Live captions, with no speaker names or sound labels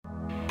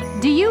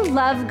Do you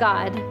love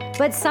God,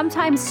 but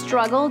sometimes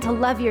struggle to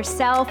love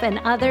yourself and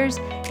others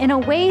in a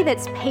way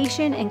that's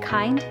patient and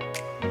kind?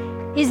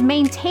 Is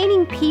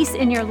maintaining peace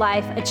in your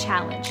life a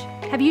challenge?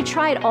 Have you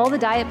tried all the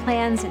diet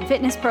plans and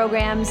fitness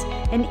programs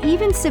and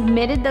even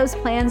submitted those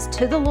plans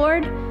to the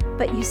Lord,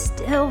 but you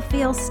still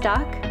feel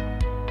stuck?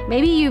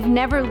 Maybe you've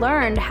never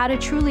learned how to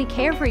truly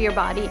care for your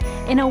body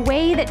in a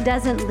way that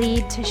doesn't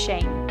lead to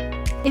shame.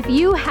 If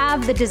you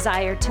have the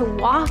desire to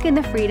walk in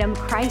the freedom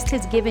Christ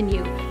has given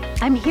you,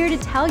 I'm here to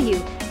tell you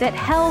that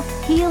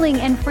health, healing,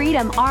 and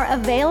freedom are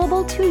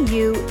available to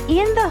you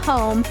in the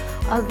home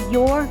of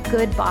your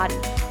good body.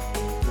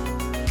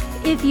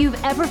 If you've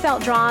ever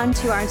felt drawn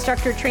to our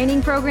instructor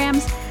training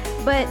programs,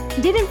 but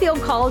didn't feel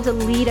called to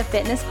lead a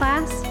fitness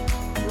class,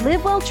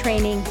 Live Well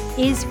Training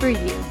is for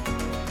you.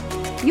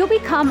 You'll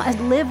become a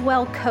Live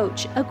Well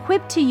coach,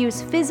 equipped to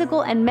use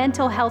physical and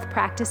mental health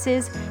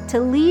practices to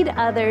lead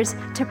others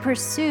to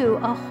pursue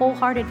a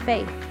wholehearted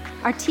faith.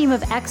 Our team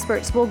of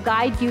experts will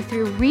guide you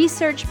through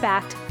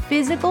research-backed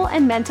physical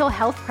and mental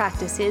health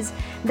practices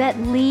that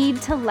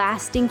lead to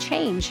lasting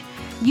change.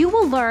 You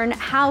will learn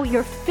how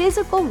your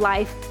physical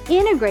life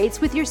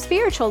integrates with your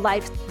spiritual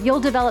life. You'll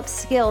develop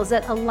skills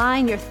that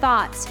align your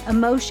thoughts,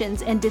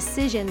 emotions, and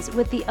decisions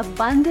with the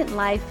abundant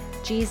life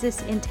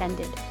Jesus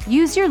intended.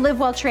 Use your Live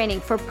Well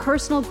training for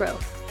personal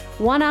growth,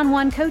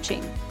 one-on-one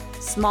coaching,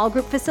 small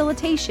group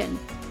facilitation,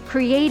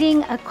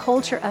 creating a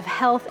culture of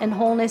health and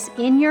wholeness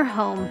in your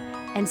home,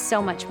 and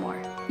so much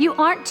more. You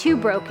aren't too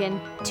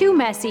broken, too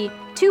messy,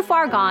 too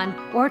far gone,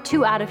 or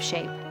too out of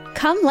shape.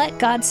 Come let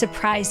God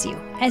surprise you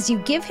as you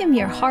give Him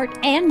your heart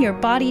and your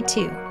body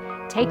too.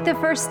 Take the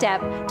first step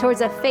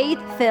towards a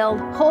faith-filled,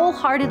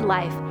 wholehearted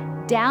life.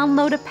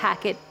 Download a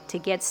packet to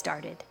get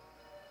started.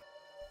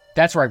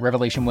 That's right,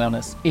 Revelation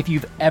Wellness. If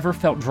you've ever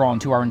felt drawn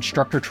to our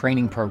instructor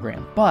training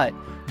program, but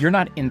you're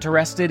not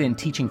interested in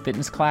teaching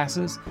fitness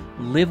classes,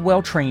 Live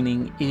Well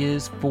Training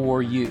is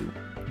for you.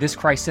 This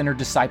Christ-centered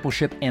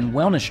discipleship and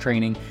wellness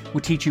training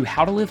will teach you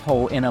how to live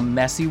whole in a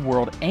messy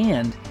world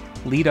and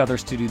lead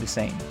others to do the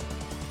same.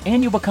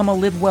 And you'll become a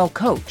Live Well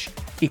coach,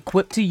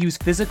 equipped to use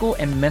physical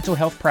and mental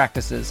health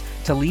practices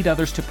to lead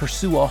others to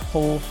pursue a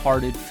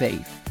wholehearted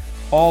faith.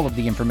 All of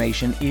the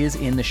information is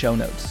in the show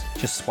notes.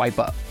 Just swipe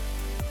up.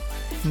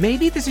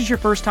 Maybe this is your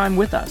first time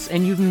with us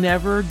and you've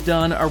never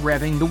done a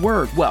Revving the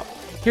Word. Well,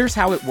 here's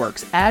how it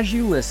works. As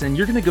you listen,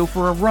 you're going to go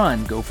for a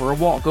run, go for a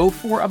walk, go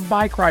for a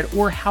bike ride,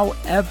 or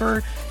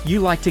however you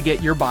like to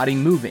get your body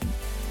moving.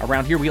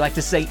 Around here, we like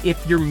to say,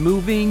 if you're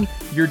moving,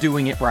 you're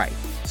doing it right.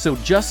 So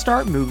just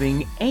start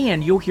moving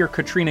and you'll hear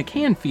Katrina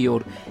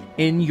Canfield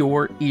in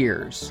your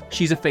ears.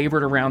 She's a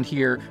favorite around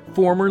here,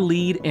 former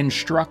lead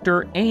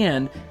instructor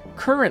and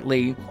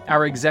currently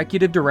our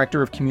executive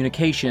director of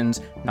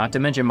communications, not to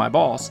mention my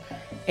boss.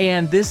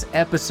 And this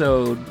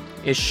episode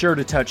is sure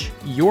to touch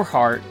your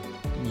heart,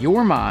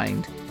 your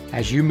mind,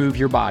 as you move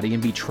your body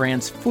and be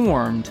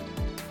transformed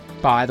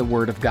by the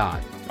Word of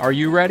God. Are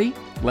you ready?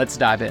 Let's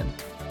dive in.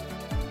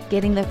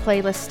 Getting the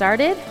playlist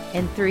started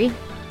in 3,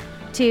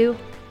 2,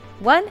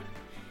 1.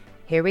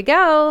 Here we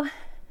go.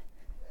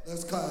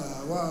 Let's go.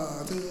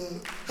 1,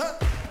 2, ha!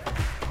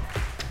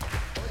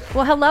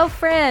 Well, hello,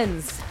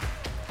 friends.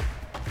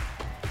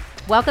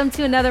 Welcome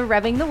to another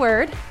Revving the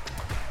Word.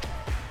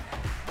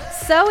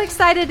 So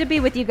excited to be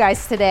with you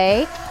guys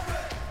today.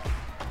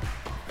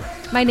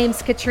 My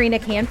name's Katrina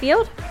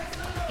Canfield,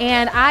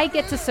 and I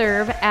get to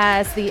serve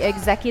as the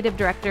Executive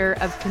Director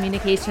of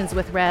Communications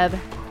with Rev.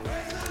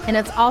 And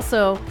it's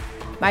also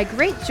my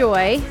great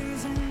joy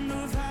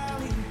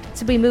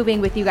to be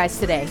moving with you guys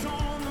today.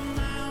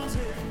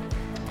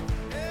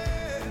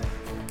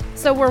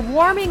 So we're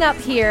warming up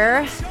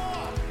here,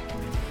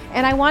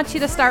 and I want you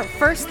to start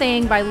first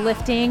thing by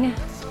lifting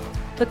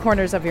the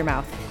corners of your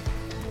mouth.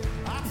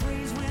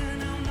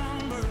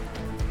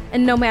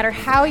 And no matter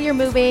how you're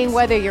moving,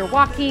 whether you're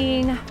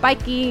walking,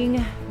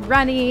 biking,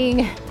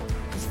 running,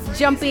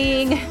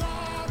 jumping,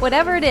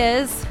 whatever it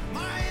is,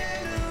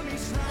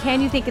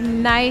 can you think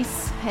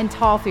nice and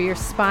tall through your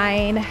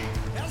spine?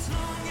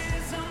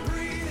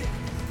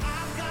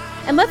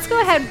 And let's go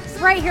ahead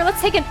right here.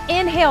 Let's take an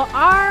inhale.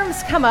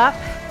 Arms come up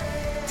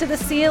to the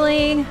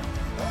ceiling.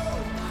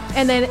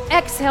 And then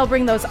exhale,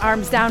 bring those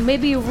arms down.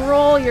 Maybe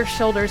roll your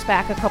shoulders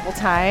back a couple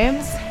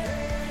times.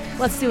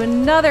 Let's do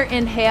another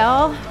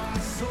inhale.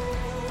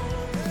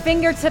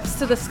 Fingertips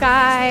to the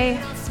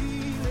sky.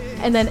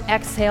 And then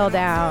exhale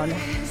down.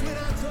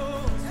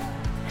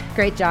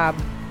 Great job.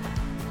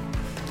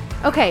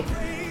 Okay,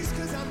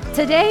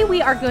 today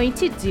we are going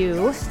to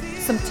do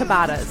some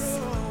TABATAs.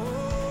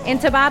 And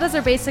TABATAs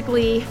are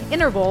basically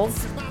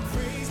intervals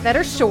that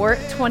are short,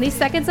 20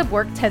 seconds of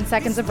work, 10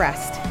 seconds of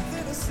rest.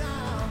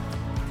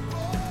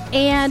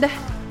 And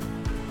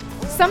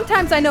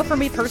sometimes I know for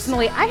me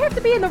personally, I have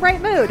to be in the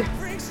right mood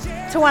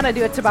to want to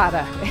do a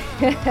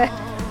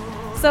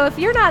TABATA. So if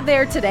you're not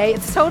there today,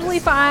 it's totally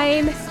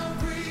fine.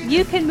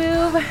 You can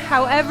move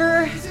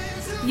however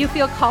you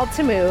feel called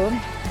to move.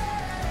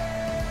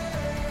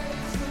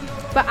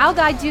 But I'll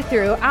guide you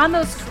through. On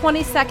those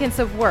 20 seconds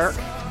of work,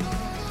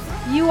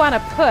 you want to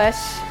push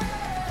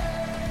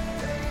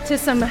to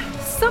some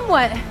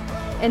somewhat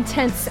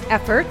intense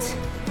effort,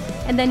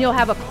 and then you'll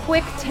have a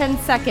quick 10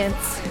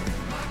 seconds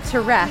to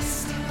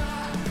rest.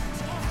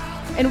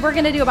 And we're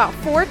gonna do about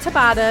 4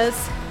 Tabatas,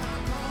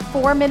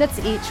 4 minutes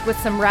each with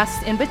some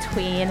rest in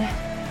between.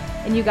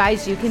 And you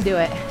guys, you can do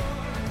it.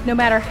 No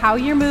matter how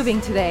you're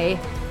moving today,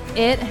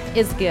 it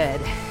is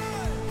good.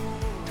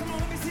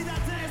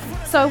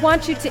 So I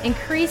want you to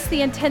increase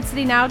the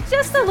intensity now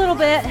just a little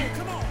bit.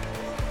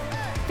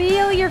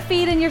 Feel your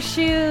feet in your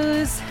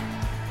shoes.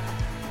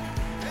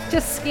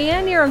 Just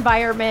scan your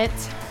environment.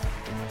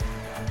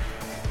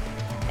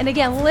 And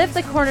again, lift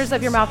the corners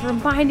of your mouth,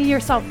 reminding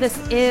yourself this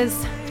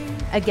is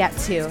a get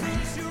to.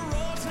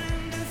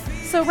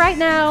 So right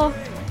now,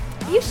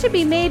 you should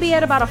be maybe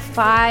at about a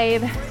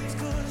 4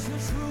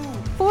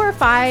 or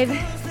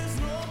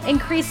 5,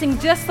 increasing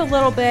just a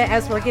little bit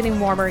as we're getting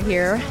warmer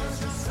here.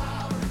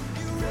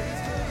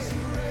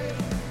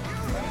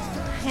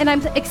 And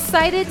I'm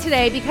excited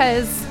today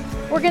because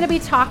we're going to be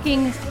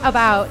talking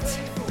about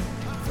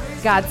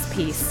God's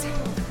peace.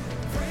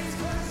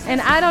 And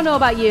I don't know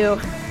about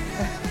you,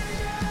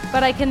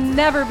 but I can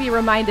never be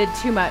reminded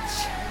too much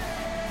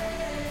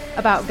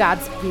about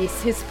God's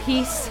peace, his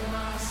peace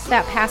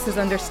that passes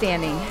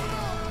understanding.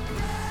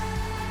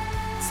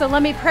 So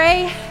let me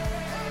pray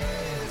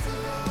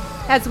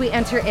as we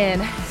enter in.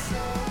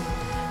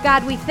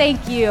 God, we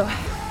thank you.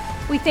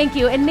 We thank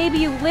you. And maybe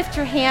you lift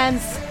your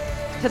hands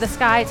to the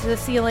sky, to the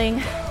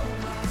ceiling.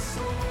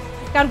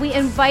 God, we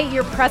invite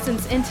your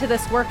presence into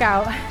this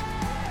workout.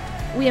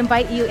 We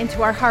invite you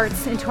into our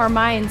hearts, into our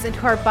minds,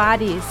 into our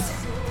bodies.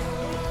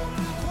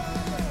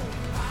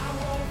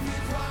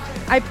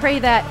 I pray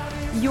that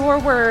your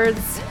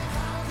words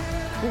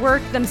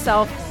work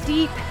themselves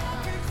deep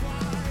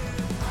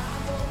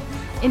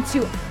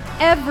into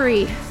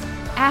every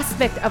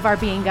aspect of our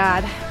being,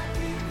 God.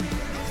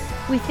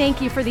 We thank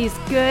you for these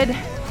good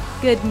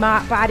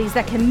bodies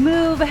that can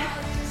move,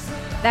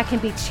 that can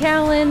be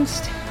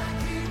challenged.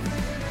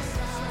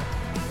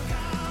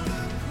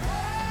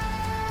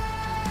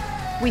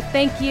 We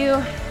thank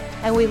you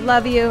and we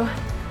love you,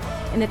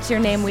 and it's your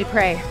name we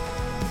pray.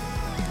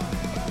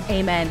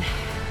 Amen.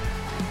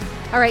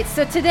 All right,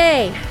 so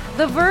today,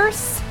 the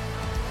verse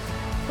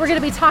we're going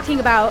to be talking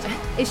about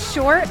is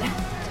short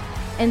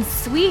and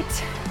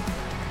sweet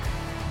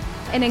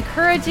and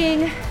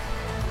encouraging,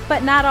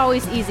 but not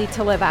always easy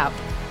to live out.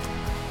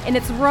 And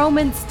it's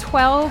Romans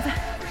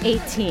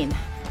 12:18.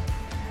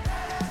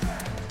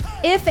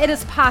 If it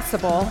is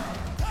possible,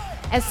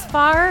 as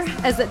far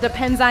as it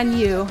depends on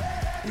you,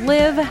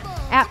 live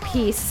at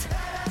peace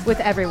with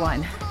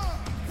everyone.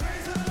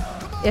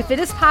 If it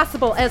is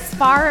possible, as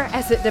far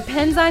as it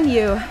depends on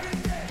you,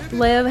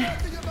 live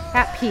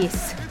at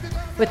peace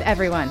with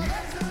everyone.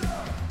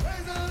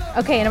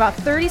 Okay, in about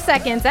 30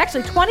 seconds,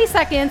 actually 20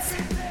 seconds,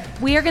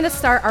 we are going to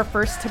start our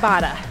first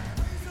Tabata.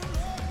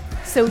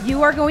 So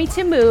you are going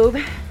to move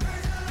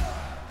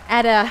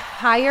at a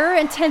higher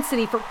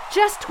intensity for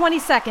just 20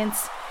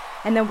 seconds,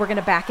 and then we're going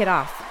to back it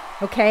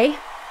off, okay?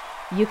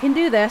 You can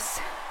do this.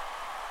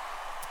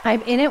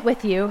 I'm in it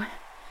with you.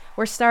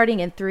 We're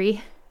starting in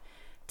 3,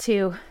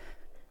 2,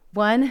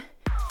 1.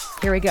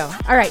 Here we go.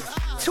 All right,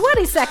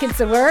 20 seconds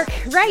of work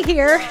right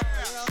here.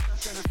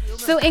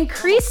 So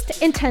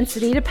increased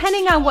intensity,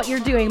 depending on what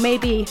you're doing,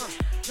 maybe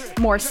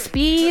more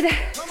speed,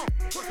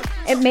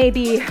 it may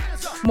be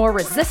more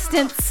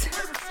resistance,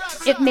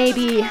 it may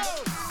be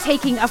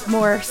taking up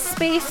more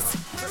space,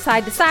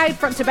 side to side,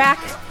 front to back,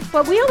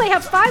 but we only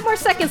have 5 more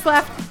seconds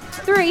left.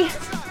 3,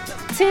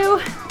 2,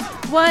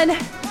 1,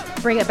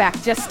 bring it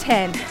back, just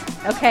 10,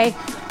 okay?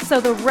 So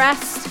the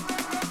rest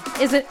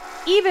isn't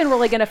even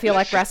really gonna feel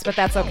like rest, but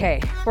that's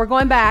okay. We're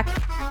going back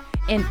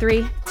in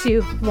 3,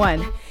 2,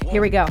 1.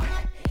 Here we go.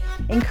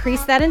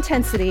 Increase that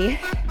intensity.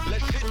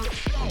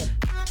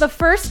 The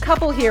first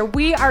couple here,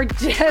 we are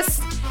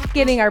just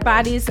getting our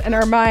bodies and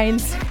our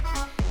minds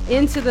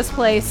into this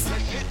place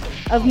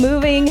of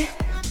moving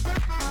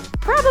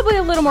probably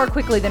a little more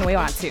quickly than we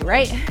want to,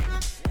 right?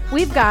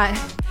 We've got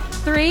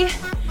 3,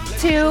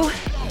 2,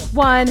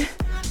 1,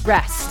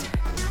 rest,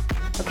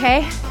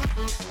 okay?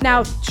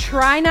 Now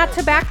try not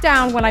to back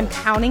down when I'm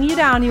counting you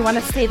down. You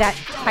wanna stay that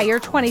higher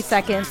 20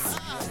 seconds.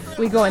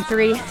 We go in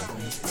 3,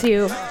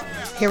 2,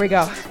 here we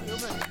go.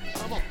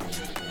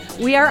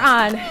 We are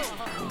on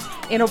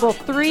interval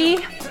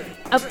 3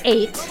 of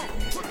 8.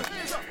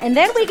 And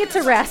then we get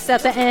to rest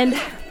at the end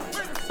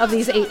of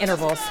these 8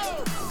 intervals.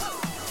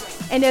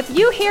 And if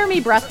you hear me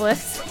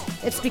breathless,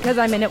 it's because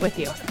I'm in it with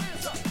you.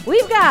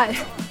 We've got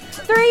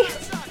 3,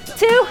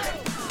 2,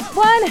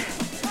 1,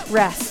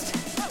 rest.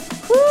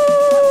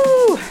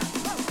 Woo!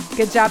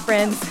 Good job,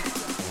 friends.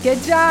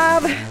 Good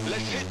job.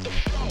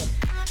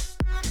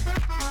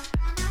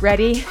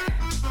 Ready?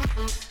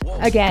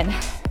 Again.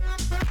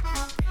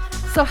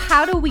 So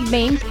how do we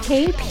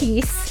maintain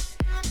peace?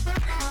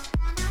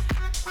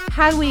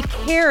 How do we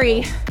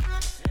carry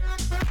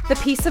the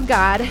peace of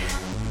God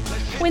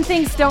when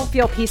things don't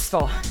feel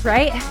peaceful,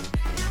 right?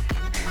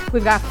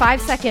 We've got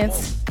 5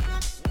 seconds.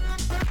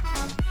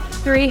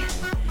 3,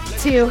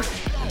 2,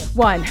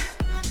 1.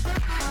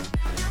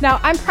 Now,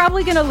 I'm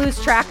probably gonna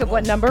lose track of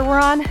what number we're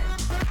on,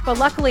 but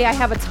luckily I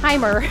have a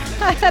timer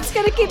that's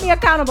gonna keep me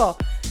accountable.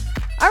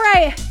 All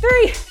right,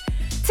 3,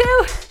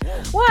 2,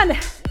 1.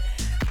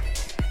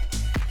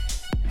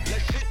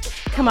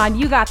 Come on,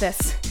 you got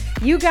this.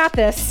 You got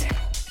this.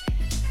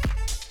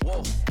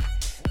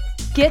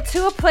 Get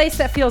to a place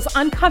that feels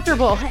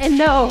uncomfortable and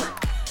know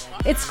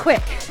it's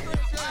quick.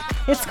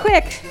 It's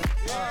quick.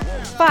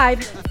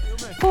 5,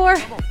 4,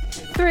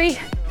 3,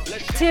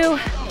 2,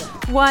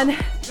 1.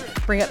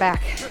 Bring it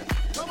back.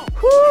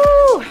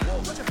 Woo!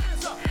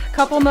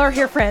 Couple more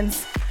here,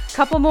 friends.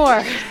 Couple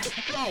more.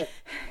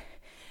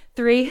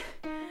 3,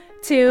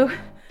 2,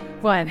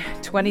 1.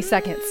 20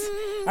 seconds.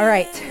 All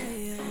right.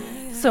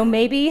 So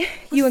maybe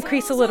you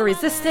increase a little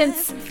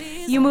resistance.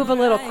 You move a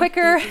little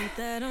quicker.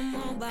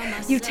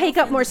 You take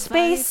up more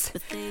space.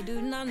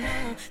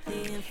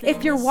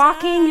 If you're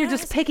walking, you're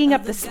just picking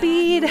up the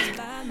speed.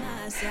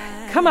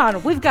 Come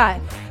on, we've got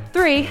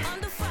 3,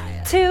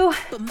 2,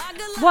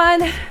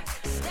 1.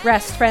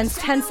 Rest, friends,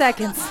 10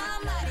 seconds.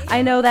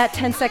 I know that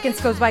 10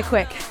 seconds goes by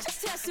quick.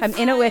 I'm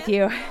in it with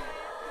you.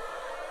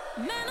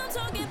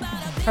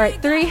 All right,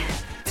 3,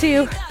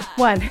 2,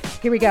 1.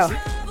 Here we go.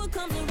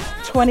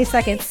 20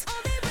 seconds.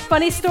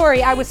 Funny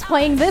story, I was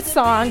playing this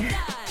song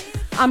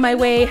on my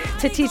way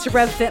to teach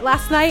RevFit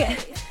last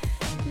night,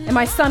 and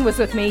my son was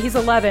with me. He's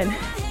 11.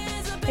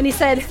 And he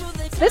said,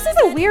 "This is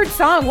a weird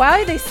song.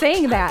 Why are they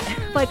saying that?"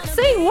 Like,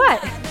 saying what?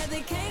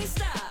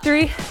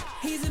 3,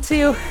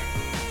 2,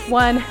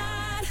 1.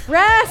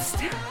 Rest.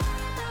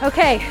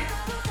 Okay,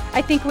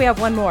 I think we have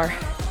one more.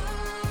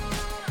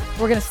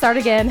 We're gonna start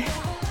again.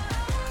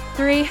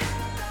 3,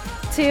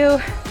 2,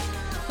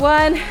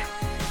 1.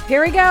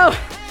 Here we go.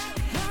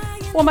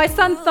 Well, my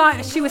son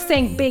thought she was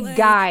saying big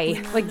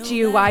guy, like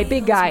G-U-I,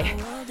 big guy.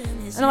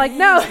 And I'm like,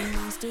 no,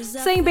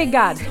 saying big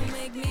God.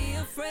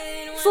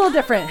 It's a little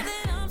different.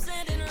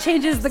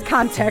 Changes the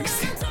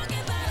context.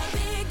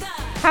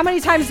 How many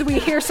times do we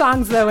hear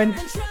songs though and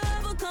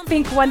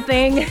think one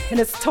thing and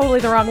it's totally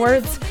the wrong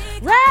words?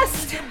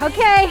 Rest,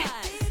 okay.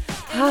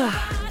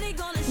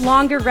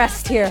 Longer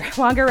rest here,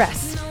 longer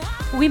rest.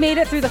 We made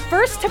it through the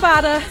first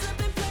Tabata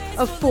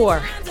of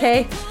 4,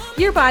 okay?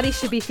 Your body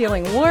should be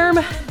feeling warm.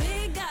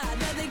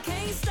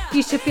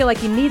 You should feel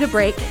like you need a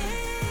break.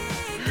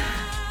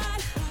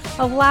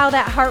 Allow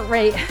that heart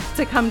rate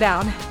to come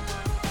down.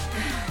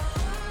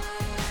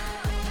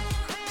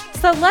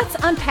 So let's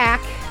unpack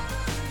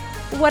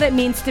what it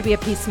means to be a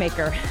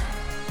peacemaker.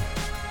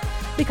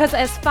 Because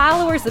as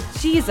followers of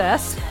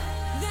Jesus,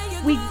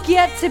 we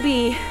get to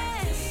be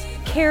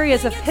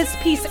carriers of his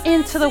peace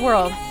into the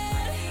world.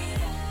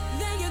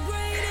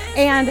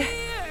 And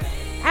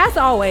as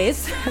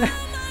always,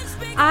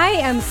 I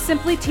am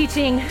simply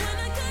teaching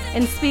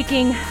and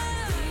speaking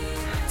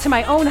to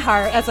my own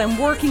heart as I'm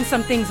working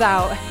some things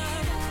out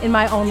in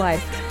my own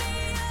life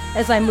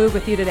as I move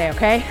with you today,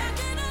 okay?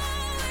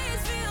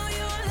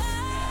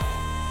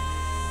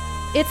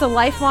 It's a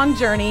lifelong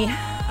journey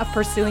of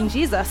pursuing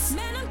Jesus.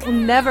 We'll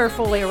never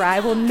fully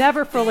arrive, we'll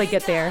never fully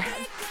get there.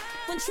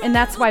 And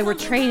that's why we're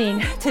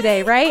training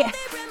today, right?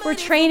 We're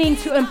training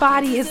to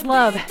embody his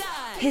love,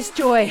 his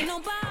joy,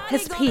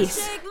 his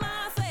peace,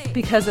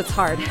 because it's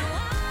hard.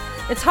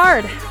 It's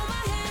hard.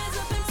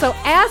 So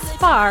as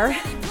far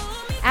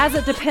as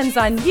it depends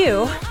on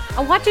you,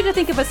 I want you to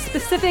think of a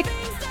specific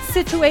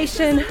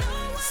situation,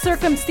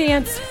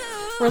 circumstance,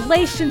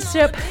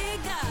 relationship,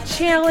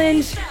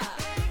 challenge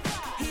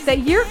that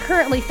you're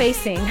currently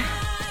facing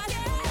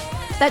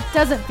that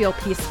doesn't feel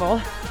peaceful.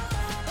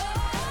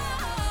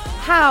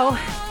 How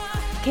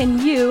can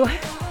you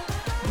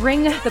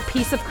bring the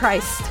peace of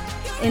Christ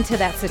into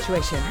that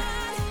situation?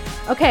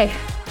 Okay,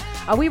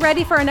 are we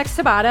ready for our next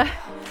Tabata?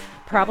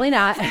 Probably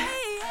not.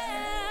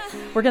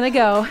 We're gonna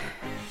go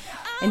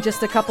in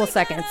just a couple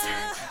seconds.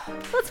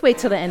 Let's wait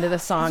till the end of the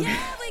song.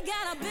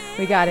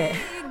 We got it.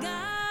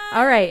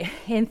 All right,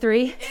 in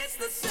 3,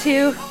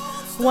 2,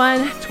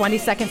 1, 20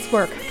 seconds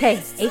work.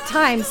 Okay, 8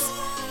 times.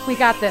 We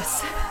got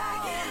this.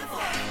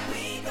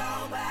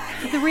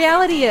 The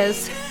reality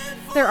is,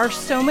 there are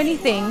so many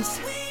things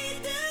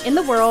in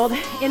the world,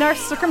 in our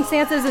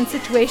circumstances and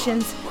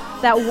situations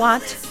that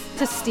want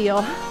to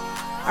steal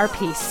our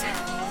peace.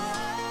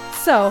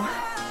 So,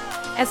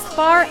 as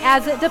far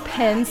as it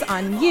depends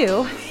on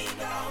you,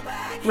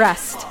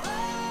 rest.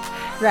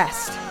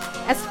 Rest.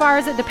 As far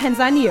as it depends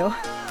on you,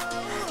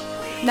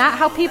 not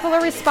how people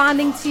are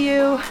responding to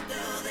you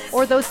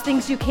or those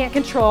things you can't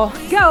control.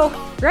 Go,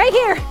 right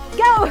here,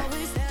 go.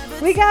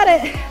 We got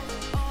it.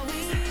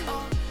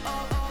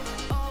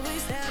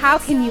 How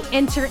can you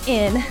enter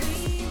in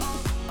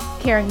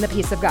carrying the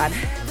peace of God?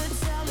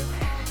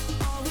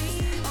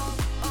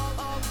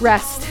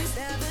 Rest.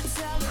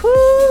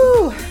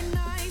 Whoo!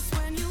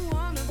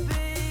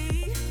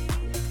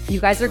 You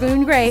guys are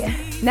doing great.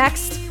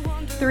 Next,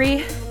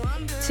 3,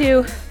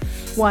 2,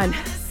 1.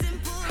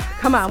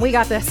 Come on, we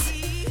got this.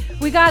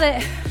 We got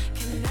it.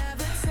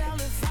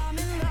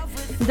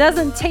 It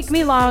doesn't take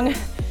me long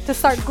to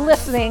start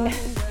glistening.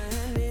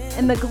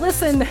 And the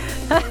glisten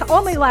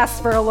only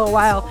lasts for a little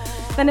while.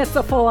 Then it's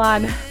a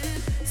full-on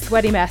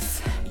sweaty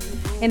mess.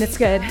 And it's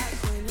good.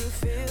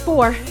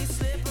 4,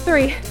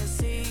 3,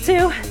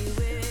 2,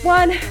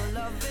 1.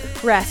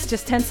 Rest,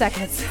 just 10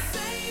 seconds.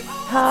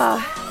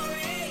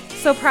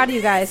 So proud of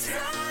you guys.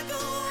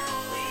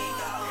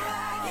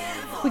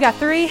 We got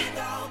 3,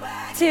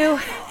 2,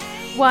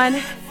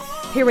 1.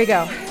 Here we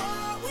go.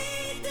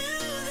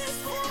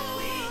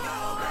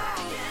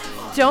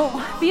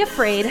 Don't be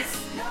afraid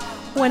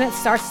when it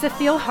starts to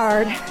feel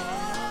hard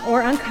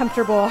or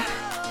uncomfortable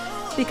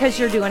because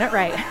you're doing it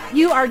right.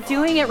 You are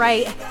doing it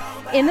right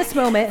in this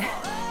moment.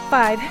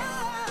 5,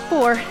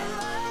 4,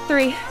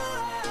 3,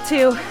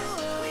 2,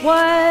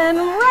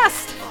 1.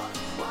 Rest.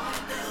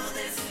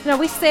 Now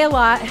we say a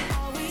lot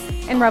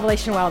in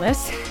Revelation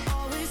Wellness.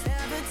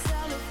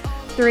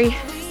 3,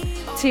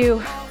 2,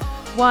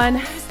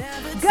 1,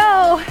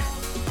 go.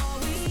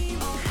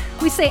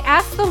 We say,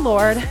 ask the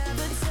Lord,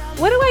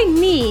 what do I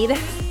need?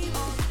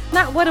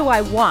 Not what do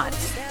I want?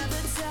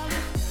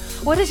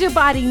 What does your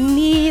body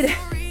need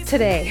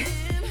today?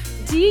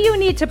 Do you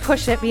need to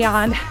push it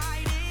beyond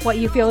what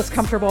you feel is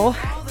comfortable?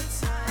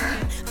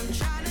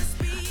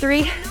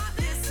 3,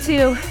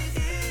 2,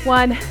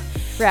 1,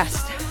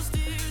 rest.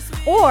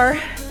 Or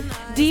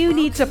do you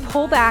need to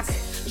pull back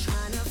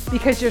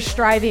because you're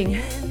striving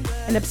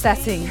and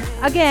obsessing?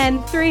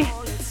 Again, 3,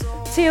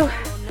 2,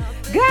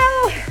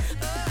 go!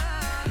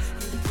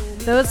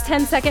 Those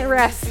 10-second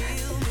rests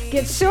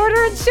get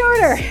shorter and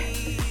shorter.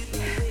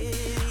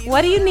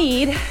 What do you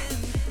need?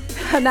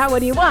 Not what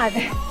do you want?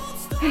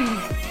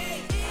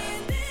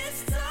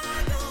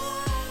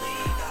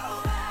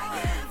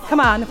 Come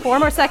on, 4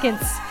 more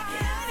seconds.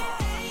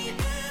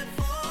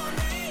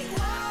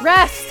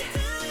 Rest.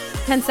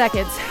 10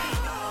 seconds.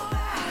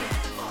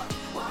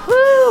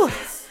 Woo!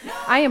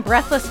 I am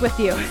breathless with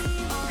you.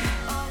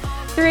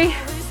 3,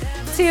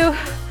 2,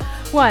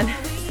 1.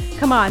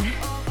 Come on.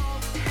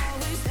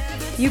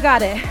 You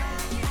got it.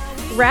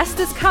 Rest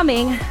is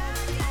coming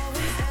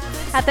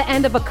at the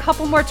end of a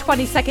couple more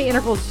 20-second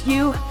intervals.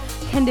 You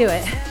can do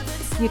it.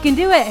 You can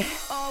do it.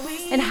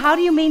 And how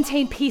do you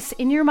maintain peace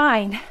in your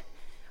mind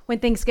when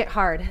things get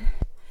hard?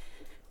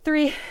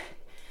 3,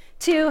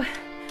 2,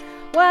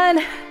 1.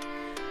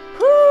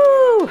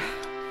 Whoo!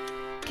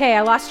 Okay,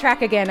 I lost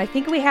track again. I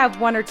think we have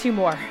 1 or 2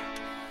 more.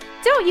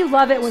 Don't you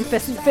love it when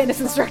fitness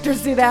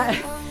instructors do that?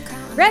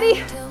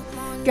 Ready?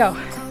 Go.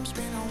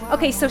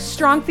 Okay, so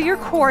strong through your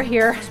core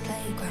here.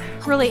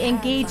 Really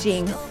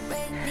engaging.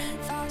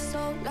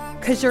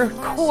 Because your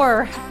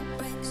core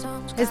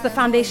is the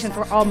foundation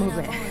for all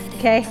movement,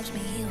 okay?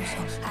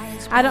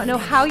 I don't know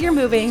how you're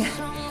moving,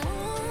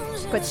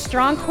 but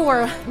strong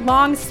core,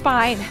 long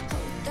spine,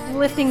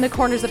 lifting the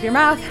corners of your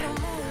mouth.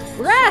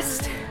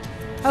 Rest!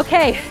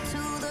 Okay,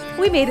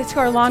 we made it to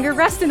our longer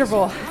rest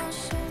interval.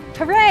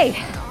 Hooray!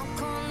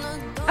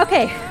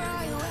 Okay,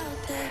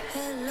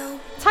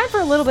 time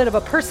for a little bit of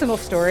a personal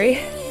story.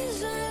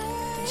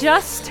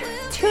 Just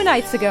 2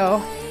 nights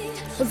ago,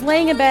 I was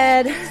laying in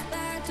bed,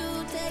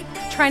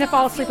 trying to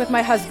fall asleep with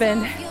my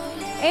husband,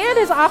 and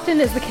as often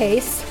is the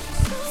case,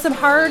 some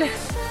hard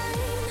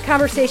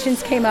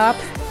conversations came up,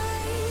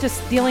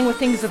 just dealing with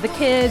things with the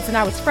kids, and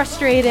I was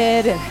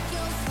frustrated,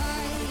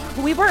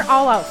 and we weren't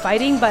all out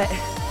fighting, but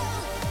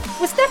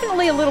it was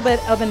definitely a little bit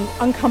of an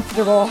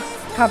uncomfortable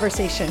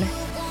conversation.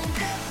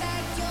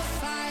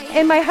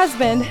 And my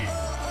husband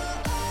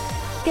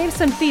gave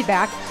some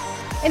feedback,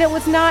 and it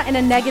was not in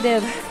a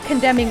negative,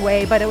 condemning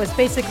way, but it was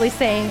basically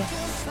saying,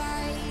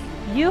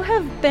 you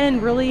have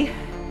been really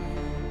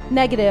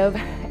negative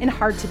and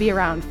hard to be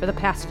around for the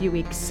past few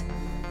weeks.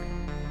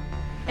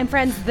 And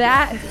friends,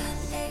 that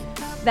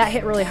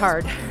hit really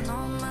hard.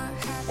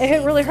 It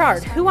hit really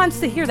hard. Who wants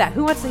to hear that?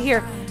 Who wants to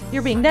hear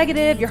you're being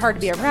negative, you're hard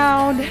to be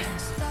around?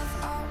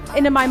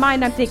 And in my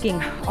mind, I'm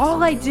thinking,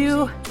 all I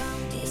do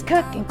is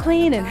cook and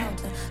clean and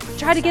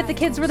try to get the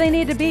kids where they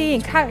need to be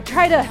and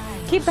try to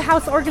keep the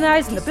house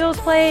organized and the bills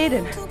paid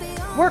and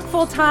work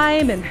full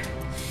time, and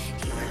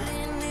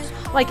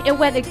like it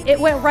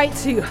went right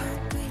to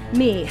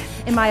me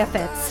in my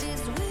offense.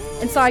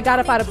 And so I got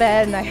up out of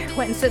bed and I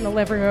went and sit in the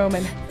living room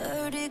and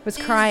was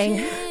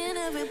crying.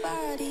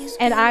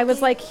 And I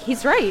was like,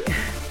 he's right.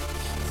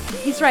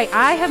 He's right.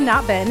 I have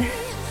not been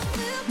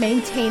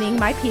maintaining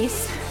my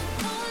peace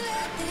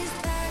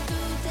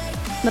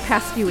in the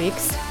past few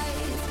weeks.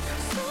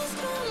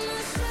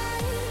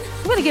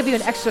 I'm going to give you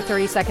an extra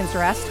 30 seconds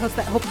rest.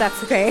 Hope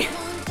that's okay.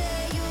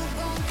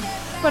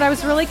 But I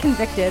was really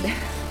convicted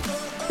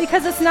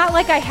because it's not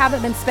like I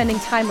haven't been spending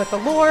time with the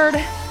Lord.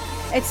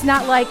 It's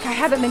not like I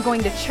haven't been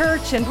going to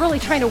church and really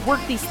trying to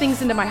work these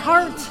things into my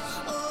heart.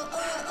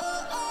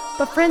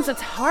 But friends,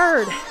 it's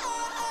hard.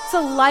 It's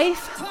a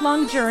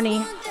lifelong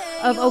journey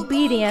of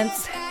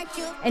obedience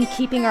and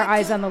keeping our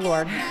eyes on the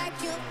Lord.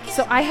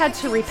 So I had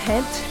to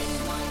repent,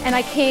 and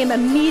I came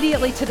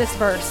immediately to this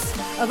verse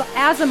of,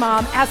 as a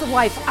mom, as a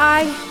wife,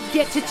 I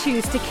get to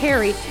choose to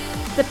carry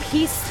the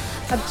peace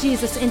of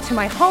Jesus into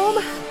my home,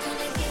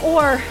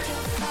 or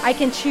I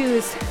can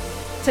choose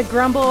to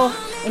grumble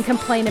and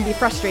complain and be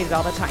frustrated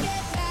all the time.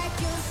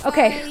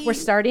 Okay, we're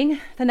starting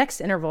the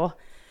next interval.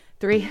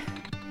 3,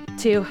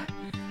 2,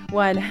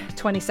 1,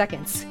 20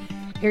 seconds.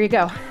 Here you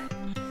go.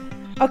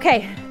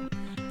 Okay,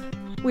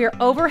 we are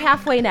over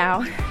halfway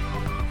now.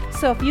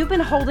 So if you've been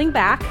holding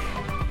back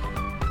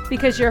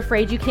because you're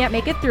afraid you can't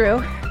make it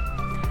through,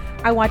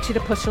 I want you to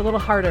push a little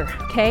harder,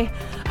 okay?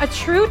 A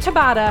true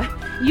Tabata,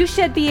 you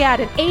should be at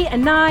an 8, a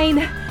 9,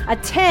 a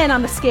 10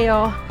 on the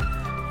scale.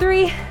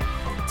 3,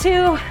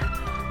 2,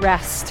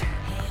 rest.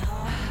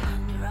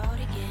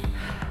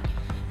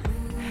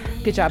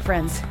 Good job,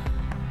 friends.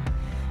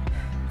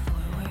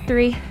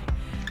 3,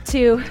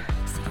 2,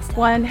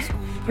 1,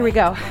 here we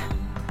go.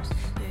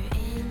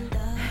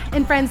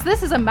 And friends,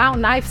 this is a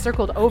mountain I've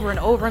circled over and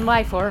over in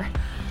life, or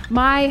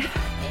my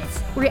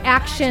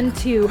reaction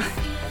to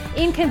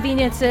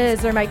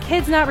inconveniences, or my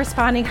kids not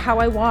responding how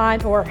I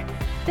want, or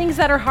things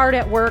that are hard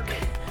at work.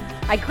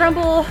 I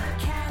grumble,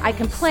 I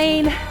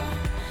complain,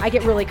 I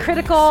get really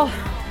critical.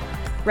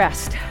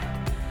 Rest.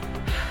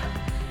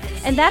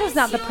 And that is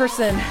not the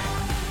person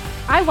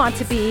I want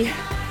to be,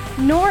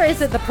 nor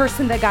is it the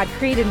person that God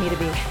created me to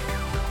be.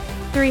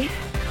 3,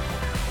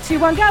 2,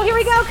 1, go. Here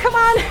we go. Come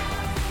on.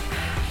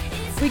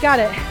 We got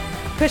it.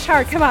 Push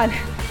hard. Come on.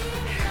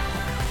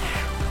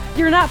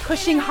 You're not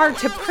pushing hard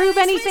to prove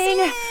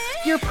anything.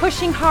 You're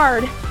pushing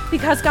hard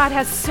because God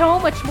has so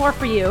much more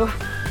for you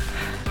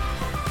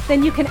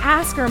than you can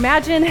ask or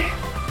imagine.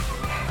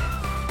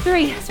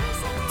 3,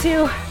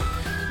 2,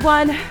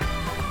 1,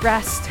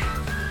 rest.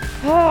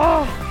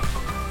 Oh.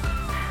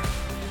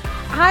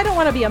 I don't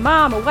want to be a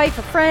mom, a wife,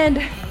 a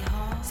friend,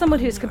 someone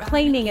who's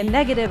complaining and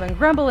negative and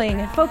grumbling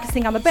and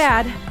focusing on the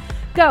bad.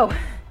 Go.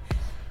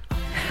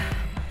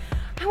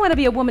 I want to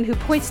be a woman who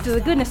points to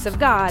the goodness of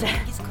God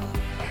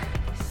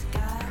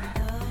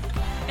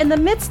in the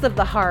midst of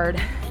the hard,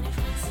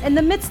 in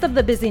the midst of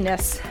the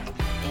busyness.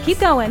 Keep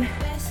going.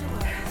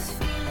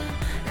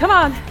 Come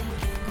on.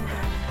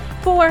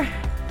 4,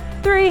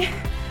 3,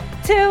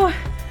 2,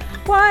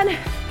 1,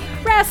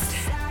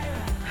 rest.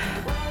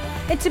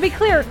 And to be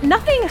clear,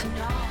 nothing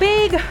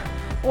big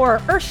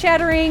or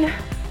earth-shattering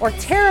or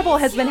terrible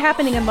has been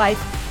happening in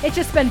life. It's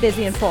just been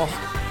busy and full.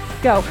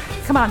 Go.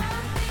 Come on.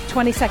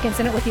 20 seconds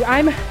in it with you.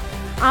 I'm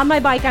on my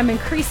bike. I'm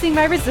increasing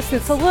my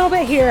resistance a little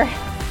bit here.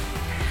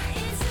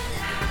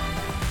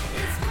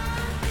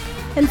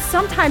 And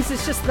sometimes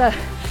it's just the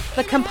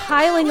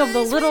compiling of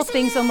the little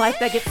things in life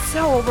that get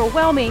so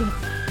overwhelming,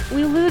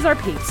 we lose our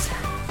peace.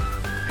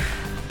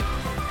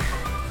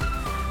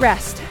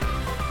 Rest.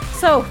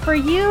 So for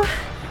you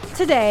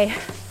today,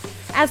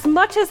 as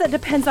much as it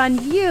depends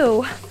on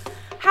you,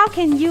 how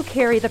can you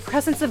carry the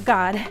presence of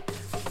God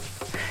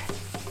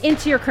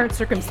into your current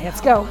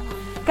circumstance? Go.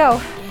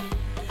 Go.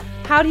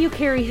 How do you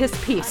carry His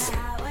peace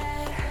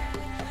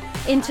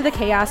into the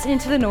chaos,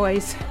 into the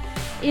noise,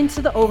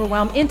 into the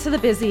overwhelm, into the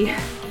busy?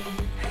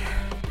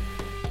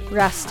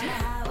 Rest.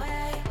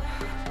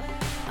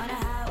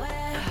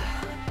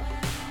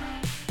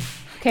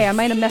 Okay, I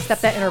might have messed up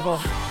that interval.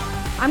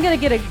 I'm gonna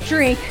get a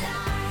drink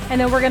and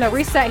then we're gonna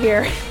reset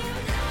here.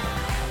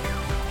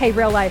 Hey,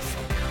 real life.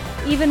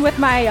 Even with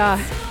my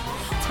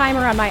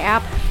timer on my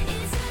app,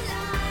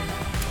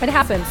 it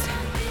happens.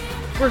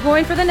 We're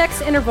going for the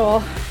next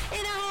interval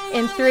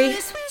in 3,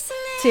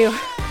 2,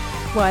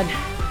 1.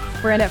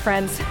 We're in it,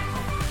 friends.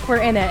 We're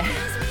in it.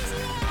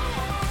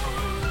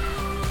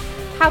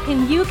 How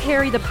can you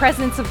carry the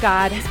presence of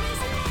God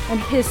and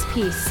His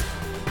peace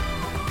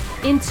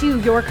into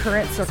your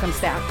current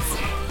circumstance?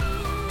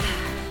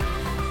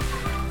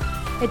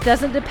 It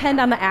doesn't depend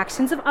on the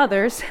actions of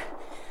others.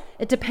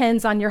 It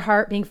depends on your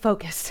heart being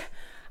focused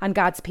on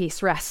God's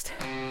peace. Rest.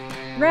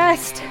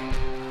 Rest.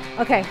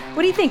 Okay,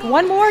 what do you think?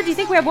 One more? Do you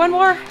think we have one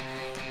more?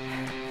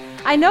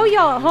 I know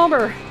y'all at home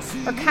are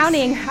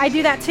counting. I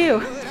do that too.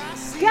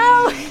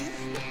 Go!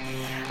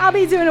 I'll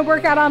be doing a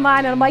workout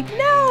online and I'm like,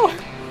 no,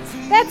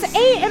 that's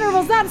 8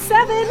 intervals, not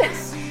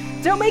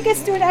 7. Don't make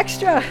us do an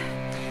extra.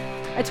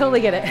 I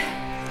totally get it.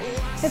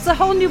 It's a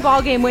whole new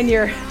ballgame when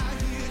you're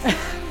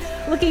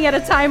looking at a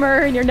timer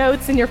and your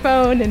notes and your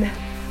phone and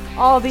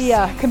all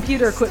the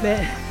computer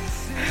equipment.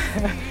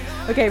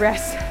 Okay,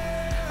 rest.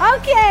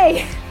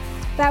 Okay,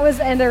 that was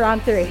ender on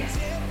 3.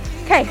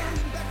 Okay,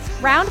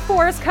 round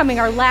 4 is coming,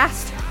 our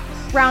last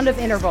round of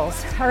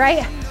intervals, all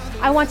right?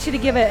 I want you to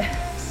give it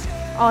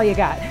all you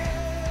got,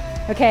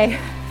 okay?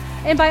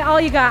 And by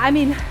all you got, I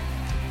mean,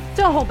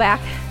 don't hold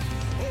back.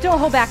 Don't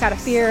hold back out of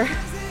fear.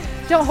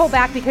 Don't hold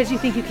back because you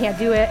think you can't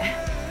do it.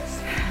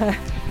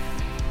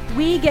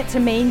 We get to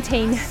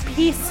maintain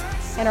peace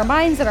in our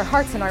minds and our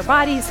hearts and our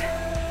bodies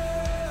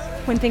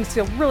when things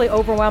feel really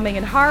overwhelming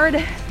and hard.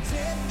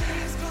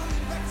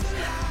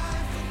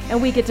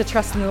 And we get to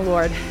trust in the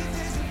Lord.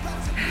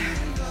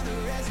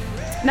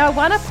 Now, I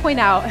want to point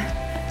out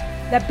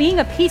that being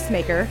a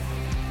peacemaker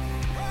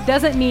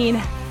doesn't mean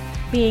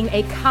being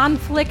a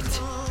conflict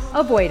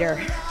avoider.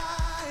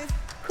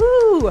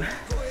 Whew.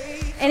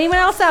 Anyone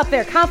else out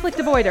there, conflict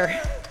avoider?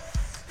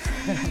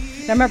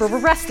 Now remember, we're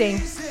resting.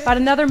 About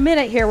another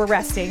minute here, we're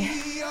resting.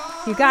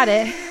 You got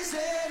it.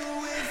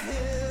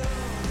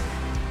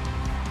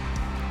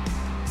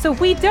 So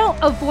we don't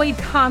avoid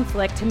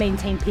conflict to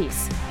maintain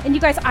peace. And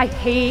you guys, I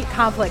hate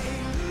conflict.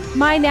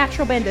 My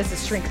natural bend is to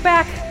shrink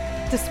back,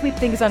 to sweep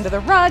things under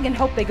the rug and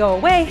hope they go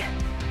away.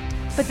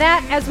 But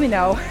that, as we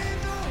know,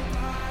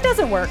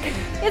 doesn't work.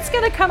 It's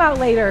gonna come out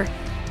later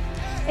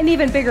in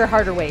even bigger,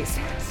 harder ways.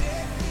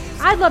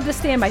 I'd love to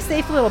stay in my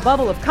safe little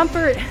bubble of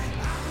comfort,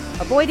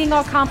 avoiding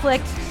all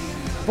conflict,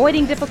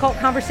 avoiding difficult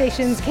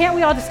conversations. Can't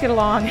we all just get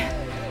along?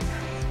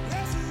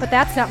 But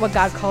that's not what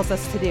God calls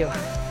us to do.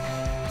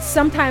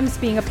 Sometimes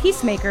being a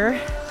peacemaker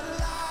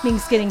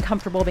means getting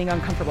comfortable being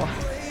uncomfortable.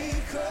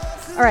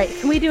 All right,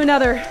 can we do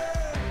another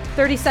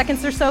 30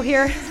 seconds or so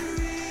here?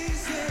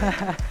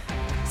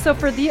 So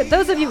for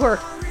those of you who are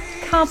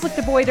conflict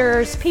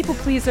avoiders, people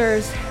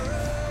pleasers,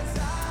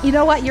 you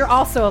know what? You're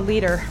also a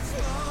leader.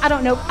 I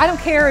don't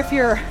care if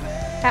you're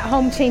at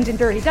home changing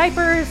dirty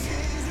diapers,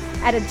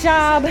 at a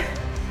job,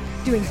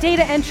 doing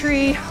data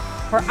entry,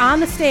 or on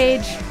the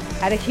stage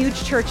at a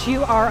huge church.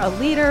 You are a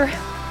leader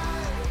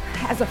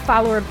as a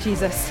follower of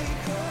Jesus.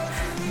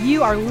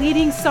 You are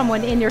leading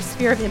someone in your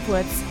sphere of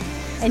influence,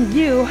 and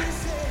you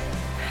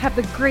have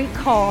the great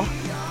call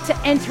to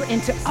enter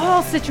into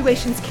all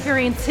situations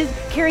carrying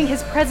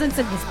his presence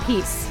and his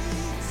peace.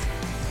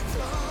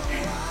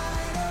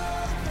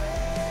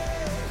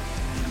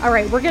 All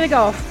right, we're gonna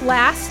go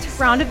last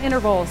round of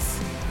intervals.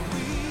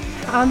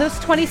 On those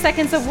 20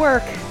 seconds of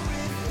work,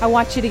 I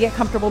want you to get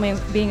comfortable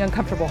being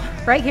uncomfortable.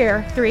 Right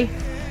here, 3,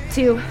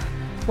 2,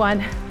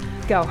 1,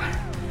 go.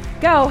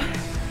 Go,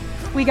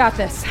 we got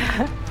this.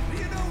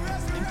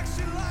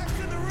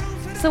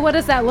 So what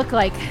does that look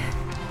like?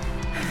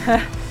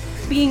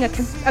 Being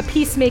a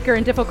peacemaker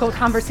in difficult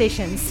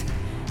conversations.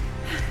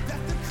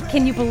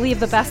 Can you believe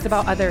the best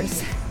about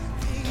others?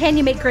 Can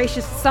you make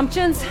gracious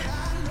assumptions?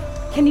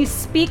 Can you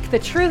speak the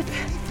truth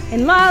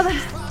in love?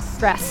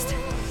 Rest.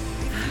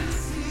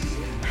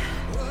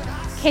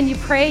 Can you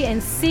pray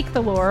and seek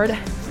the Lord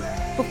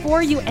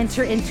before you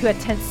enter into a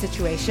tense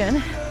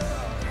situation?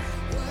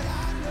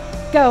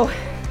 Go.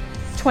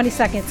 20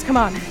 seconds, come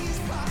on.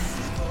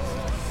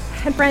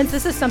 And friends,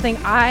 this is something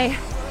I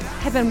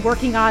have been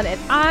working on, and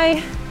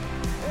I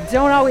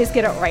don't always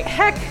get it right.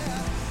 Heck,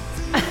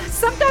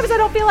 sometimes I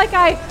don't feel like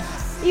I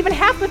even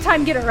half the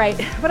time get it right,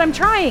 but I'm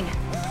trying.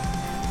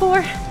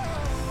 4,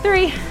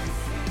 3,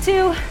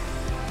 2,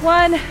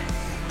 1,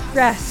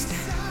 rest.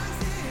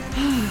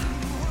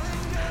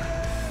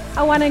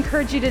 I want to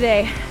encourage you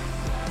today.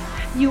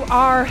 You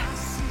are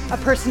a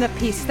person of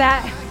peace.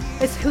 That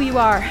is who you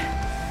are.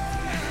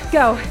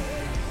 Go.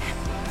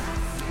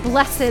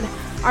 Blessed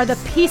are the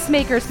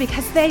peacemakers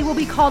because they will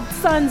be called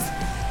sons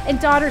and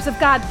daughters of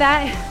God.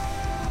 That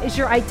is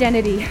your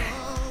identity.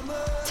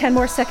 10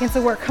 more seconds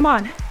of work. Come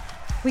on.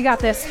 We got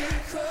this.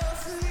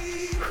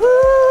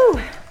 Woo!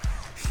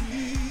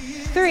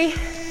 3,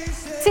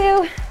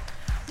 2,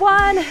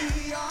 1,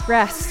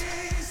 rest.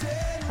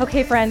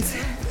 Okay, friends,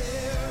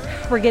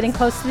 we're getting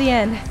close to the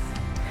end.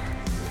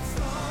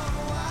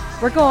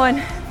 We're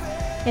going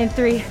in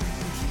 3,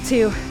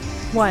 2,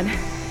 1.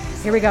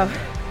 Here we go.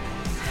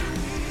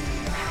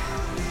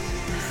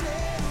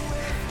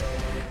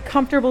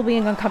 Comfortable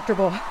being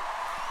uncomfortable.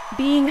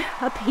 Being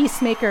a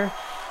peacemaker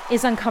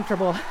is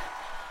uncomfortable.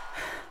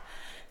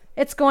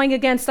 It's going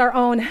against our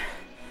own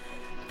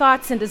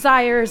thoughts and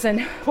desires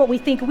and what we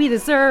think we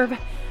deserve.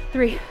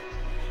 3,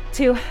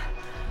 2,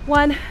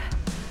 1.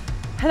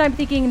 And I'm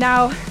thinking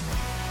now,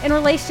 in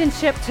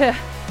relationship to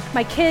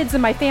my kids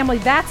and my family,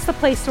 that's the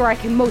place where I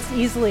can most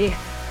easily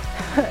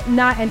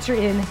not enter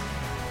in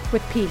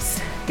with peace.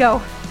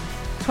 Go.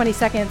 20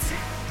 seconds.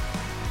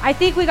 I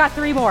think we got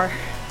 3 more.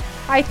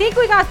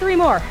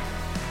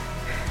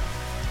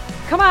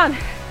 Come on.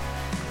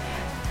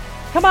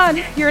 Come on.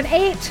 You're an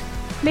 8,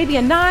 maybe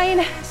a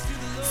 9.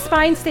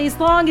 Spine stays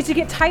long. As you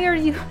get tired,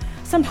 you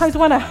sometimes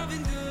want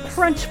to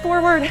crunch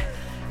forward.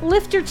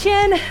 Lift your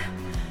chin.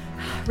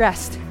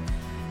 Rest.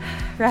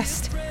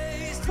 Rest.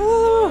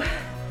 Woo.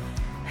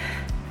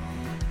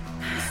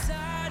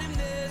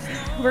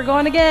 We're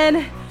going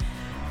again.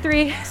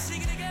 3,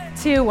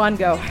 2, 1,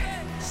 go.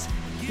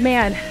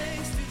 Man,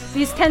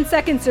 these 10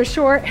 seconds are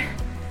short,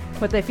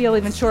 but they feel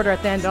even shorter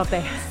at the end, don't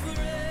they?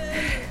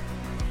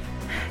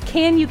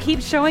 Can you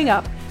keep showing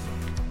up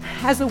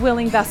as a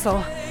willing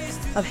vessel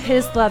of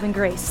His love and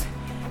grace?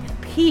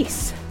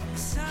 Peace.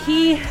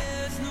 He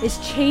is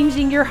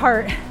changing your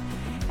heart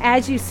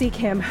as you seek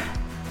Him.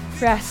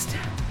 Rest.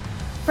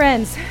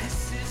 Friends,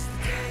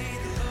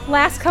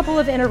 last couple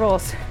of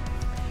intervals.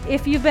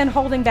 If you've been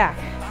holding back,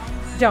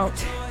 don't.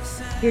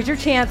 Here's your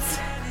chance.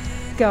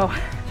 Go.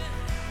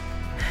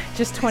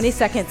 Just 20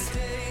 seconds.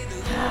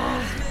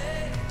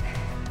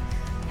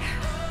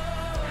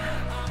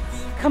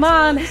 Come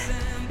on.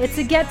 It's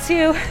a get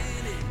to.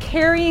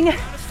 Carrying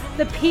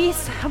the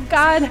peace of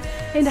God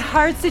into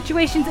hard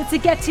situations. It's a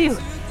get to.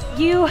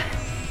 You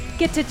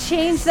get to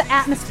change the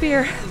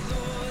atmosphere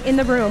in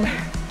the room.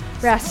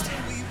 Rest.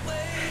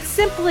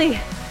 Simply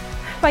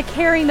by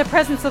carrying the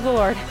presence of the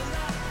Lord.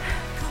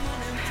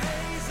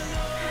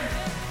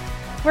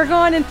 We're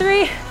going in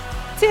 3,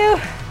 2,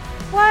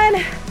 1.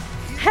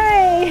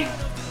 Hey!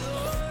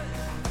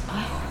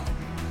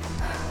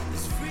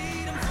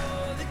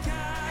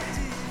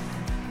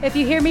 If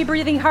you hear me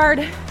breathing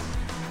hard,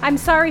 I'm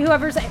sorry,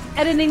 whoever's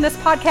editing this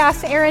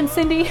podcast, Aaron,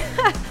 Cindy.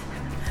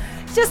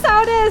 Just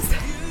how it is.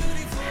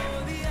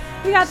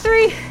 We got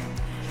 3,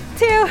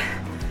 2,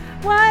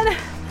 1,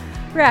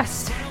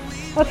 rest.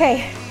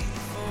 Okay.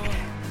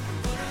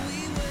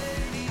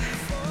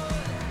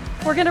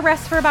 We're gonna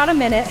rest for about a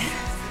minute.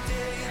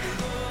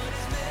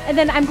 And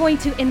then I'm going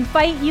to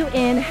invite you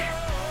in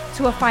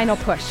to a final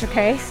push,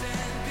 okay?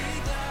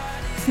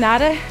 It's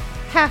not a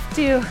have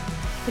to,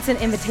 it's an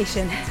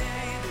invitation.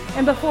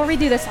 And before we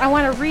do this, I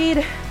wanna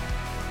read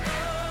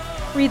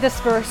this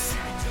verse,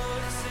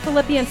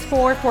 Philippians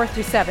 4,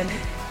 4-7.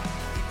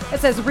 It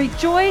says,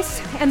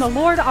 rejoice in the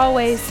Lord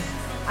always.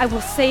 I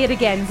will say it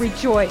again,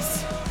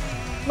 rejoice.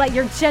 Let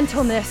your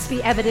gentleness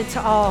be evident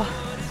to all.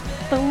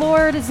 The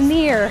Lord is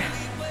near.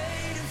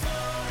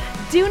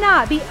 Do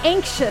not be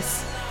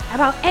anxious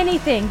about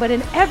anything, but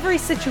in every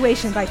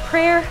situation by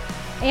prayer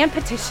and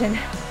petition,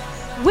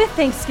 with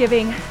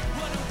thanksgiving,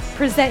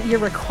 present your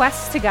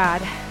requests to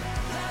God,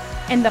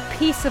 and the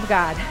peace of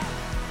God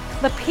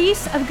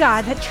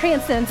that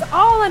transcends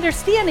all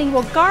understanding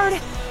will guard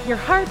your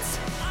hearts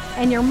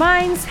and your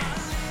minds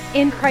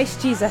in Christ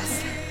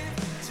Jesus.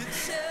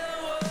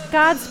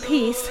 God's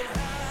peace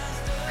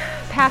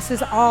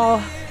passes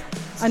all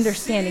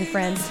understanding,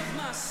 friends.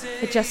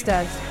 It just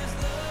does.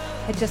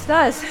 It just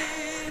does.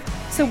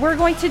 So we're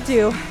going to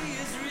do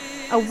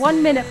a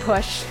 1-minute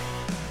push.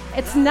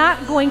 It's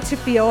not going to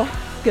feel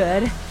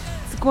good.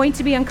 It's going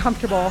to be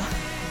uncomfortable.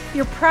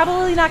 You're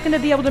probably not going to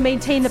be able to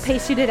maintain the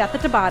pace you did at the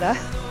TABATA,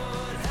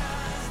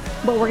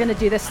 but we're going to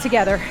do this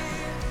together.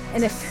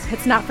 And if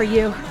it's not for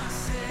you,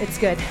 it's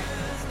good.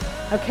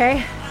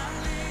 Okay?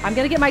 I'm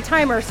going to get my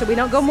timer so we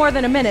don't go more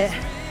than a minute.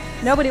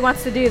 Nobody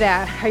wants to do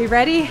that. Are you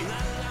ready?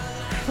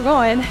 We're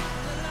going.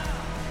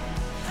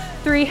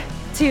 3,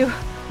 2,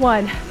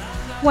 1.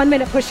 1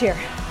 minute push here.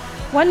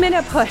 1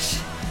 minute push.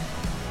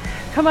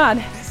 Come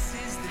on.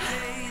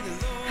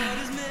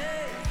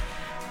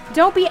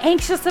 Don't be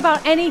anxious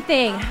about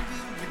anything.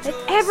 In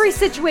every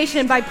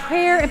situation, by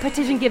prayer and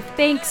petition, give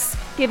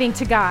thanksgiving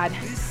to God.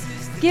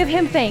 Give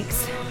him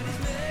thanks.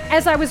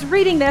 As I was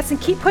reading this and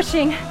keep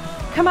pushing,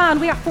 come on,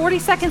 we got 40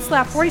 seconds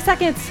left, 40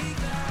 seconds.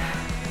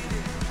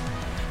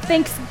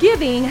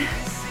 Thanksgiving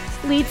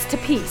leads to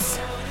peace.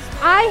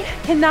 I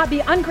cannot be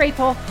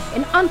ungrateful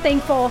and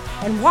unthankful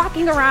and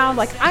walking around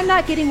like I'm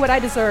not getting what I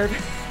deserve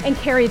and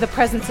carry the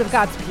presence of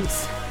God's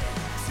peace.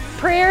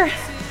 Prayer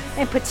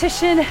and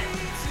petition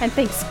and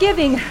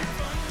thanksgiving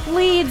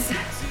leads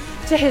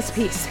to his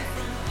peace.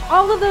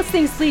 All of those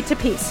things lead to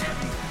peace.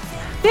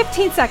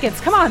 15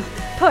 seconds, come on,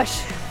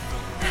 push.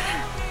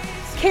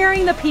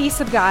 Carrying the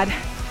peace of God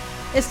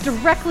is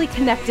directly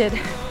connected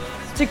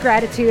to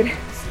gratitude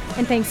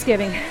and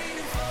thanksgiving.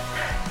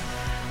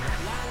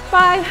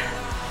 5,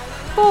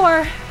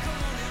 4,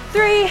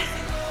 3,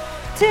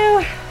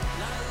 2,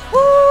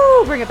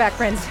 woo! Bring it back,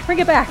 friends, bring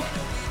it back.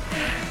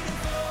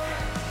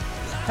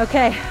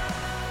 Okay,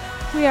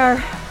 we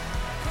are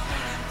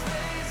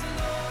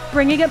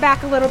bringing it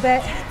back a little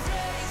bit.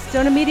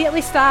 Don't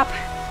immediately stop.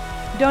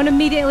 Don't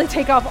immediately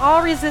take off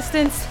all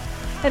resistance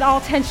and all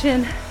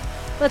tension.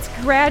 Let's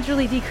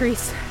gradually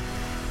decrease.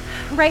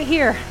 Right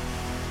here.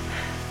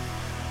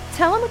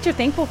 Tell him what you're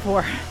thankful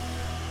for.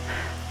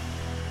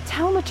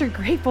 Tell him what you're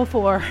grateful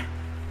for.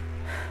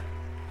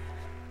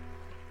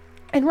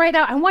 And right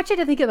now, I want you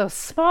to think of those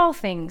small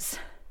things.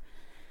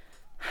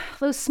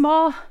 Those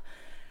small,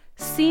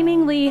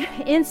 seemingly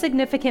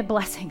insignificant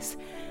blessings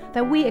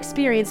that we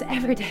experience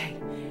every day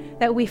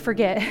that we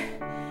forget.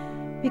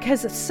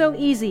 Because it's so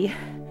easy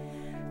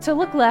to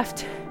look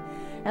left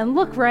and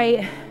look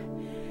right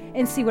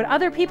and see what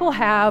other people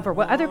have or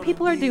what other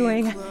people are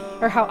doing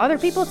or how other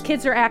people's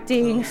kids are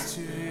acting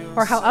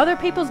or how other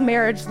people's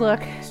marriage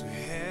look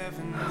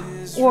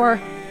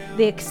or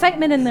the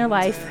excitement in their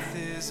life.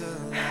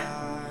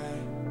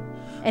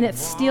 And it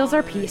steals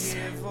our peace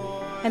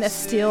and it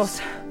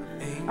steals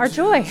our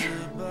joy.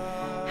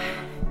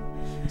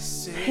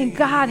 And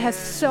God has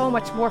so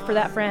much more for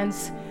that,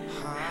 friends.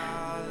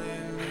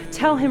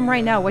 Tell him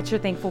right now what you're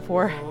thankful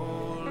for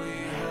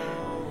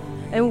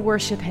and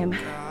worship him.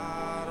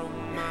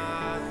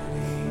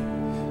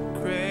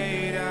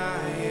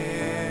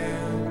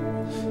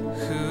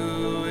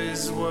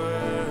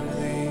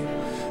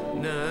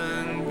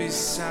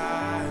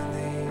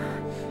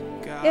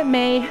 It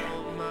may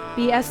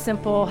be as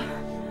simple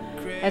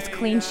as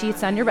clean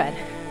sheets on your bed.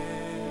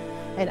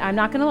 And I'm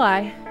not gonna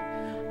lie,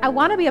 I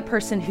wanna be a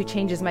person who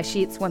changes my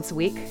sheets once a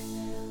week,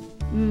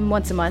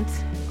 once a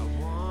month.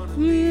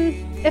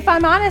 If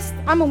I'm honest,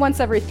 I'm a once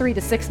every 3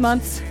 to 6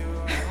 months.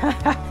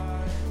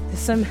 There's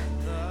some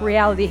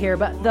reality here,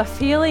 but the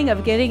feeling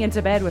of getting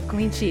into bed with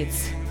clean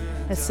sheets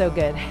is so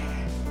good.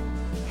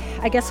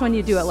 I guess when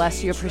you do it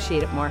less, you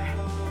appreciate it more.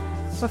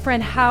 But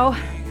friend, how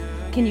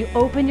can you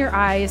open your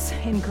eyes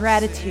in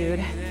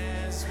gratitude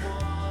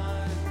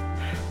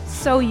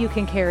so you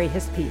can carry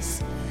his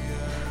peace?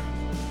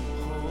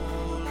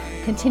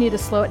 Continue to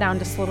slow it down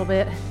just a little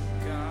bit.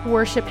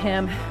 Worship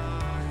him.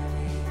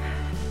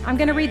 I'm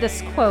going to read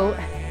this quote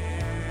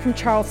from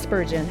Charles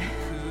Spurgeon.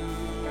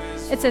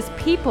 It says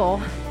people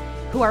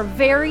who are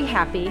very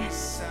happy,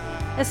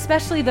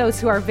 especially those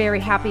who are very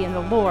happy in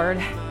the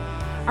Lord,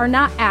 are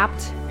not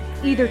apt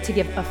either to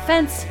give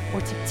offense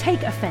or to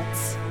take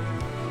offense.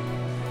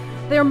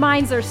 Their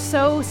minds are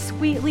so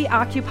sweetly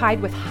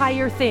occupied with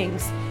higher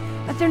things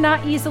that they're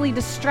not easily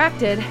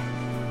distracted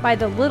by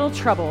the little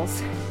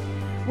troubles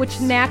which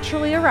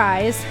naturally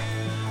arise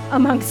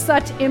among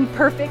such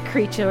imperfect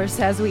creatures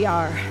as we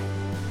are.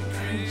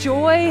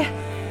 Joy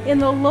in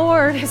the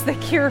Lord is the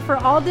cure for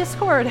all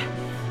discord.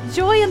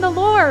 Joy in the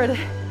Lord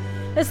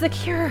is the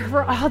cure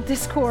for all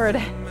discord.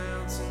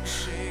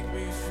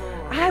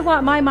 I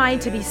want my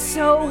mind to be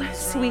so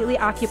sweetly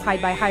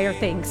occupied by higher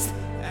things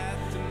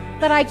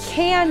that I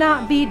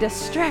cannot be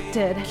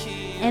distracted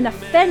and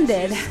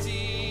offended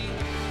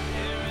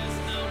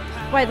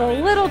by the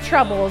little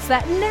troubles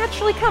that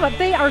naturally come up.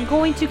 They are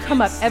going to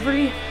come up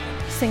every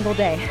single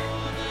day.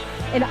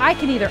 And I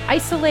can either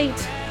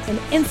isolate and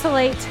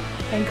insulate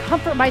and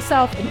comfort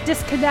myself and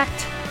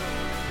disconnect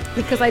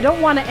because I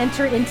don't want to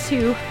enter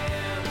into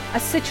a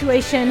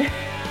situation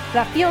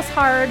that feels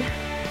hard,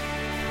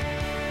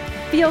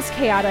 feels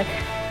chaotic,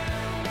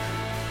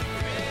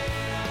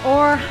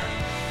 or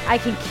I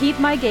can keep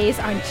my gaze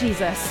on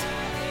Jesus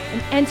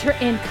and enter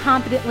in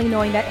confidently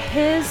knowing that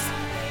His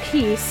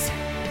peace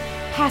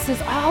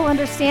passes all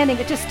understanding.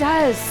 It just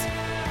does.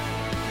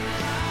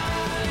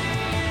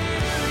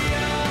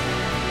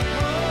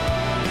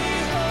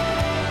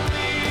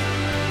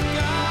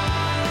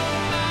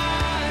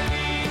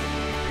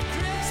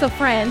 So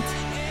friend,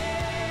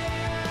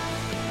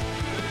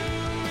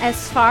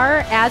 as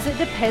far as it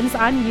depends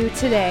on you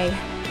today,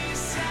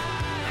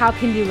 how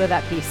can you live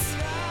at peace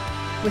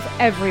with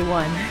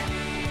everyone?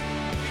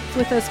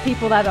 With those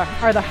people that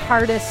are the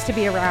hardest to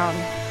be around,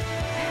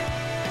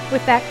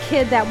 with that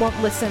kid that won't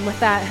listen, with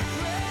that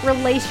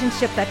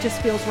relationship that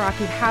just feels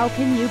rocky. How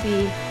can you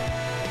be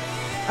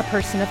a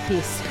person of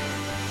peace?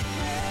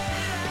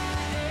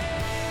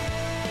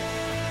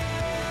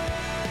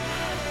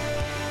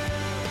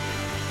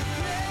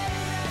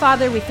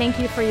 Father, we thank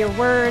you for your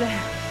word.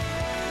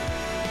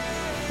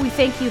 We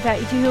thank you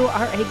that you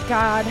are a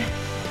God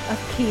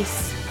of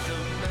peace.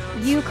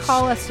 You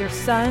call us your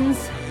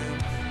sons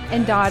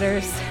and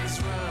daughters.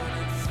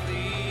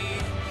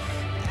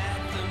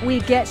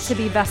 We get to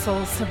be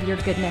vessels of your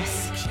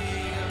goodness,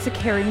 to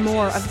carry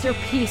more of your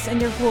peace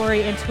and your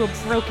glory into a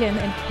broken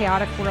and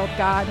chaotic world,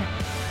 God.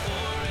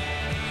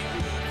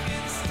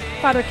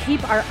 Father,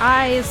 keep our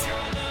eyes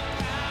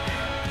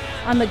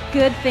on the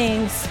good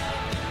things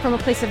from a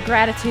place of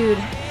gratitude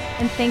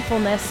and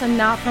thankfulness, and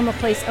not from a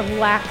place of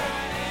lack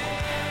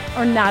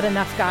or not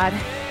enough, God.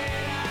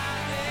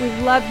 We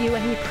love you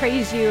and we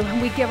praise you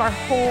and we give our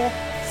whole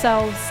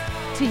selves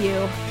to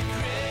you.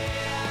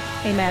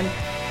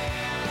 Amen.